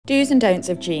Do's and don'ts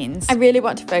of jeans. I really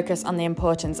want to focus on the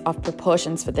importance of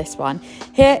proportions for this one.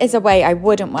 Here is a way I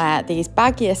wouldn't wear these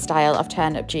baggier style of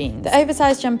turn-up jeans. The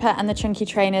oversized jumper and the chunky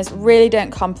trainers really don't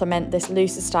complement this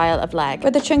looser style of leg.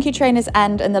 Where the chunky trainers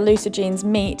end and the looser jeans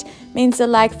meet means the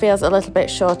leg feels a little bit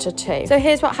shorter too. So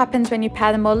here's what happens when you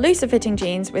pair the more looser fitting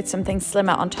jeans with something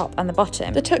slimmer on top and the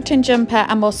bottom. The tucked in jumper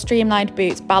and more streamlined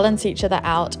boots balance each other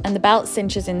out, and the belt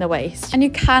cinches in the waist. And you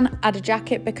can add a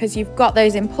jacket because you've got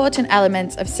those important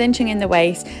elements of cinching in the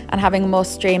waist and having a more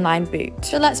streamlined boot.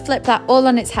 So let's flip that all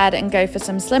on its head and go for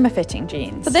some slimmer fitting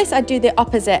jeans. For this, I'd do the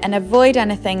opposite and avoid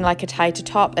anything like a tighter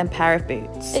top and pair of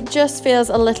boots. It just feels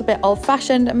a little bit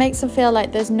old-fashioned and makes it feel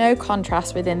like there's no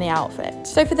contrast within the outfit.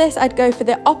 So for this, I'd go for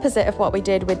the opposite of what we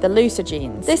did with the looser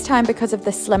jeans. This time, because of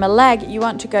the slimmer leg, you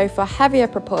want to go for heavier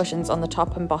proportions on the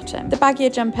top and bottom. The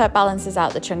baggier jumper balances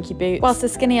out the chunky boot, whilst the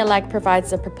skinnier leg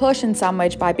provides a proportion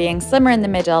sandwich by being slimmer in the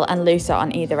middle and looser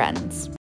on either ends.